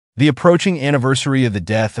The approaching anniversary of the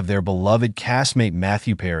death of their beloved castmate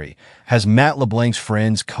Matthew Perry has Matt LeBlanc's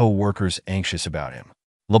friends co-workers anxious about him.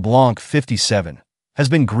 LeBlanc, 57, has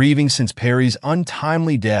been grieving since Perry's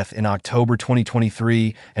untimely death in October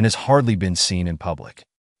 2023 and has hardly been seen in public.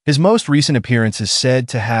 His most recent appearance is said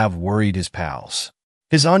to have worried his pals.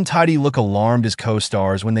 His untidy look alarmed his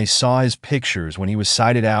co-stars when they saw his pictures when he was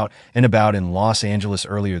sighted out and about in Los Angeles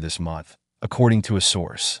earlier this month, according to a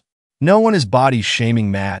source. No one is body-shaming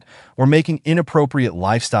Matt or making inappropriate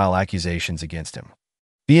lifestyle accusations against him.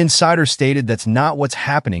 The insider stated that's not what's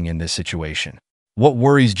happening in this situation. What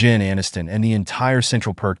worries Jen Aniston and the entire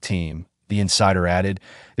Central Perk team, the insider added,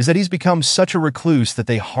 is that he's become such a recluse that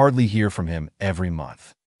they hardly hear from him every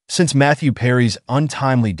month. Since Matthew Perry's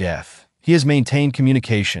untimely death, he has maintained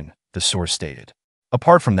communication, the source stated.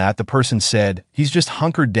 Apart from that, the person said, he's just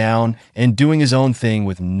hunkered down and doing his own thing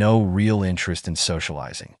with no real interest in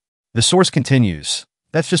socializing. The source continues,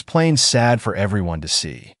 that's just plain sad for everyone to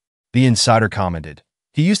see. The insider commented,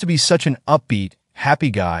 he used to be such an upbeat, happy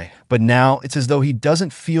guy, but now it's as though he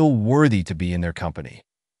doesn't feel worthy to be in their company.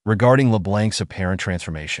 Regarding LeBlanc's apparent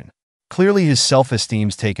transformation, clearly his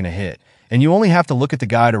self-esteem's taken a hit, and you only have to look at the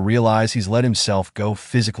guy to realize he's let himself go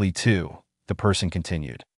physically too, the person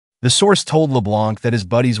continued. The source told LeBlanc that his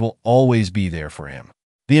buddies will always be there for him.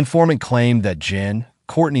 The informant claimed that Jen,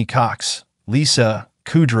 Courteney Cox, Lisa,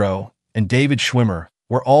 Kudrow, and David Schwimmer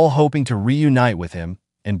were all hoping to reunite with him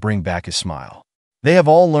and bring back his smile. They have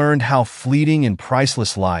all learned how fleeting and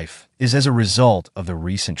priceless life is as a result of the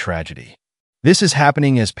recent tragedy. This is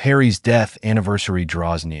happening as Perry's death anniversary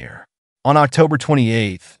draws near. On October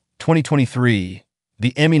 28, 2023,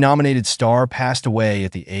 the Emmy-nominated star passed away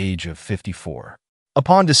at the age of 54.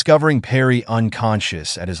 Upon discovering Perry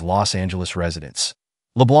unconscious at his Los Angeles residence,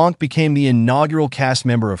 LeBlanc became the inaugural cast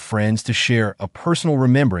member of Friends to share a personal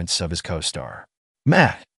remembrance of his co-star.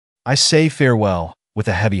 Matt, I say farewell with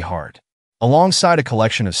a heavy heart. Alongside a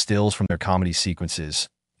collection of stills from their comedy sequences,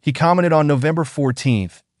 he commented on November 14,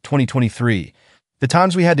 2023, the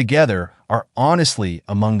times we had together are honestly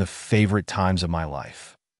among the favorite times of my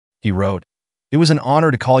life. He wrote, it was an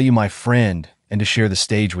honor to call you my friend and to share the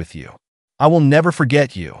stage with you. I will never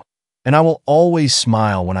forget you, and I will always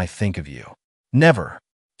smile when I think of you. Never.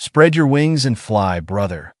 Spread your wings and fly,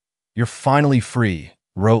 brother. You're finally free,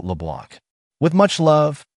 wrote LeBlanc. With much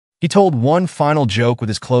love, he told one final joke with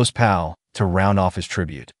his close pal to round off his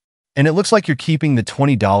tribute. And it looks like you're keeping the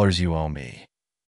 $20 you owe me.